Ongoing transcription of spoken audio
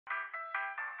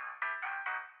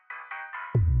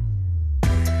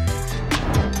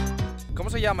¿Cómo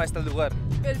se llama este lugar?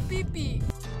 El Pipi.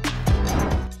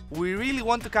 We really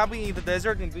want to camp in the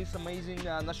desert in this amazing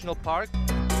national park.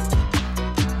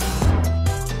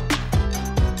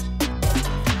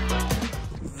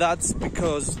 That's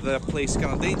because the place is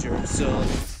kind of dangerous.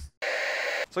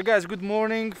 So guys, good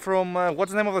morning from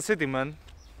what's the name of the city, man?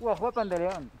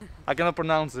 I cannot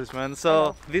pronounce this, man.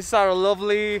 So this is our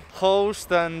lovely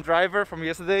host and driver from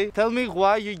yesterday. Tell me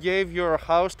why you gave your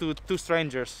house to two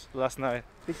strangers last night.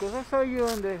 Because I saw you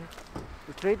on the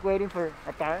street waiting for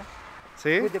a car.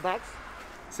 See? With the bags.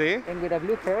 See? And with a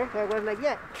blue hair. So I was like,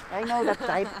 yeah, I know that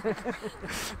type.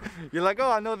 You're like,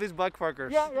 oh, I know these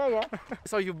backpackers. Yeah.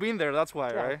 So you've been there, that's why,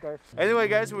 Yeah, right? of course. Anyway,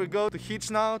 guys, we go to Hitch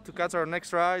now to catch our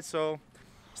next ride, so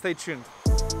stay tuned.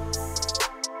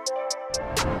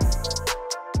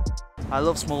 I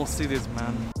love small cities,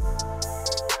 man.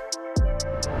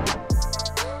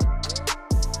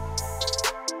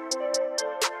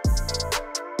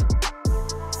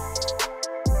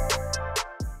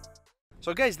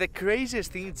 So guys, the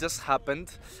craziest thing just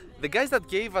happened. The guys that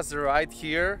gave us the ride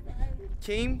here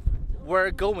were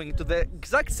going to the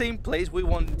exact same place we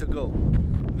wanted to go.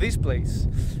 This place.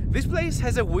 This place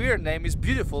has a weird name, it's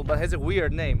beautiful, but has a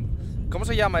weird name. ¿Cómo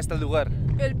se llama este lugar?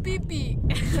 El Pipi.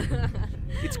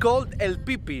 It's called El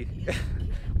Pipi,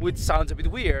 which sounds a bit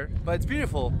weird, but it's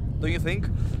beautiful, don't you think?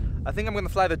 I think I'm gonna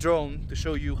fly the drone to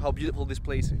show you how beautiful this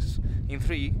place is. In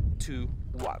 3, 2,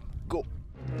 1, go!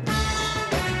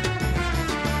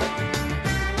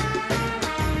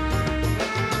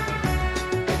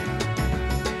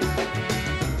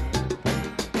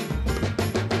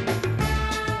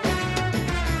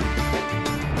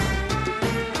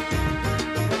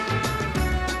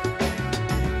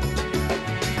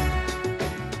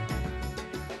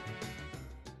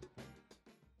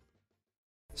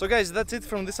 So guys, that's it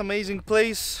from this amazing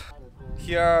place.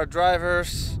 Here are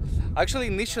drivers. Actually,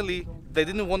 initially they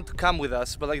didn't want to come with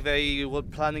us, but like they were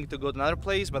planning to go to another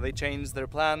place, but they changed their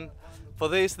plan for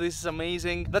this. This is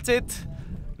amazing. That's it.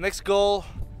 Next goal,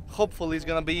 hopefully, is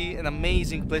gonna be an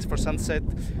amazing place for sunset.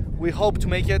 We hope to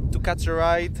make it, to catch a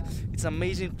ride. It's an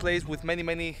amazing place with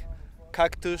many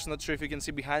cactus. Not sure if you can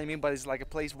see behind me, but it's like a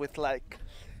place with like,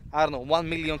 I don't know, 1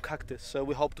 million cactus. So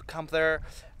we hope to camp there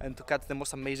and to catch the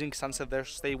most amazing sunset there.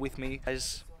 Stay with me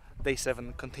as day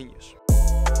 7 continues.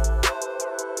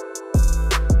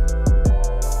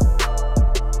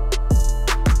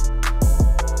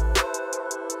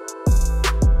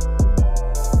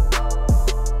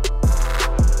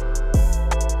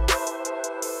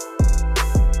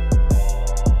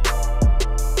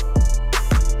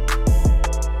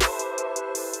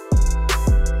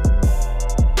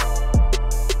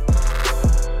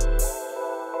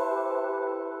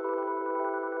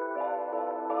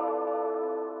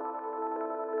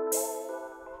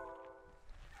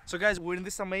 So guys, we're in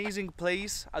this amazing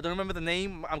place. I don't remember the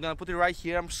name. I'm gonna put it right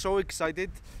here. I'm so excited.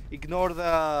 Ignore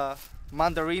the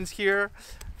mandarins here.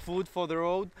 Food for the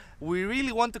road. We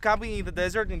really want to camp in the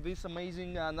desert in this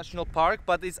amazing national park,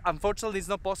 but unfortunately it's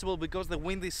not possible because the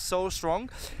wind is so strong.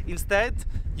 Instead,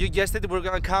 you guessed it, we're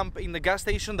gonna camp in the gas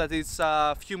station that is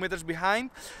a few meters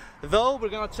behind. Though we're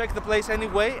gonna check the place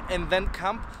anyway and then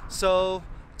camp. So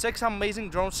check some amazing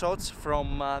drone shots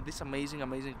from this amazing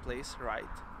place right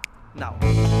now.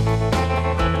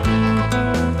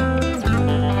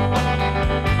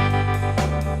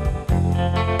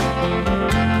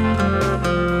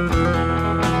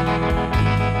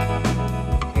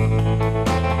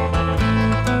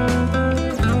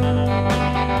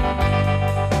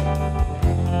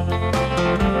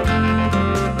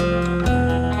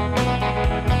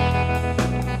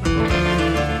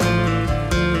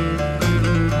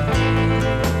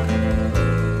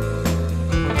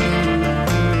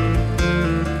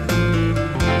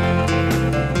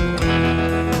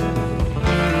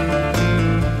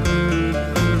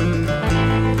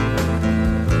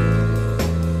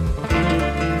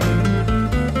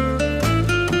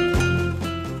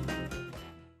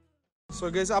 So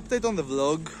guys, update on the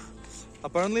vlog.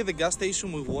 Apparently the gas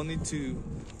station we wanted to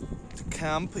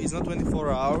camp is not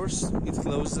 24 hours, it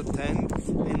closes at 10,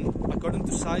 and according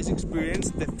to Sai's experience,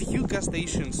 the few gas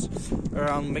stations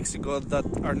around Mexico that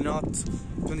are not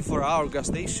 24-hour gas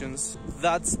stations,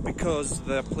 that's because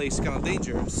the place is kind of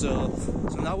dangerous. So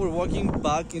now we're walking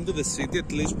back into the city.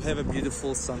 At least we have a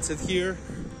beautiful sunset here.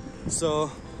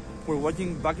 So we're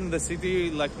walking back into the city,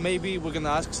 like maybe we're gonna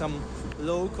ask some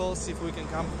locals if we can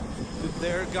come to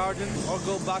their garden or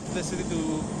go back to the city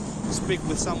to speak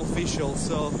with some officials.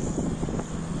 So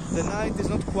the night is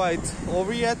not quite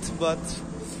over yet, but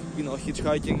you know,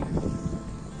 hitchhiking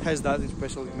has that,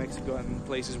 especially in Mexico and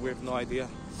places we have no idea.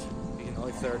 We you know,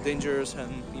 if they're dangerous,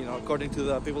 and you know, according to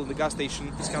the people in the gas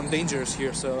station, it's kind of dangerous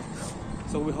here. So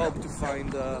we hope to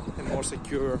find a more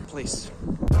secure place.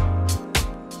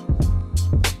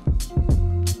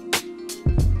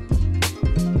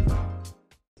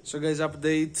 So guys,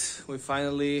 update. We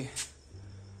finally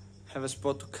have a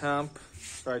spot to camp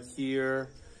right here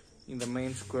in the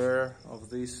main square of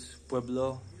this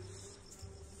pueblo.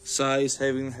 Sai is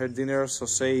having her dinner, so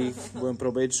say buen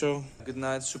provecho. Good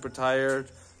night, super tired.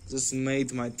 Just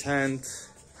made my tent.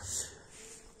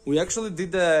 We actually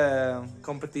did a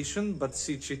competition, but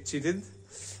she cheated.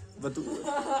 But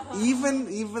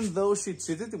even though she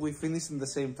cheated, we finished in the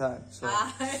same time. So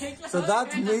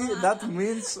that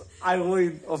means I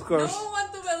win, of course. No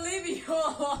one to believe you.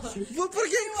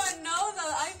 Everyone knows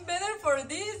that I'm better for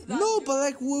this. No, but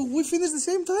like we finished the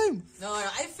same time. No,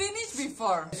 I finished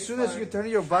before. As soon as you turn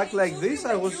your back like this,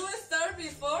 I was. You start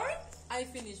before. I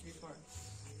finished before.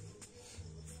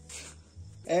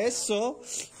 So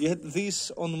you had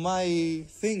this on my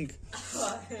thing.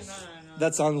 No.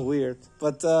 That sounds weird,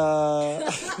 but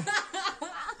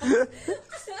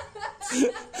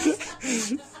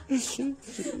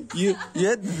you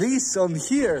had this on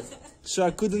here, so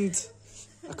I couldn't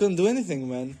do anything,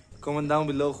 man. Comment down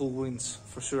below who wins.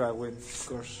 For sure I win, of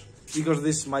course, because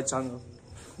this is my channel.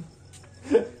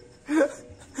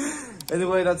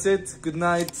 Anyway, that's it. Good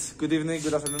night, good evening,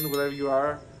 good afternoon, wherever you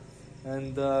are,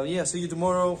 and yeah, see you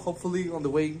tomorrow, hopefully on the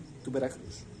way to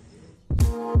Veracruz.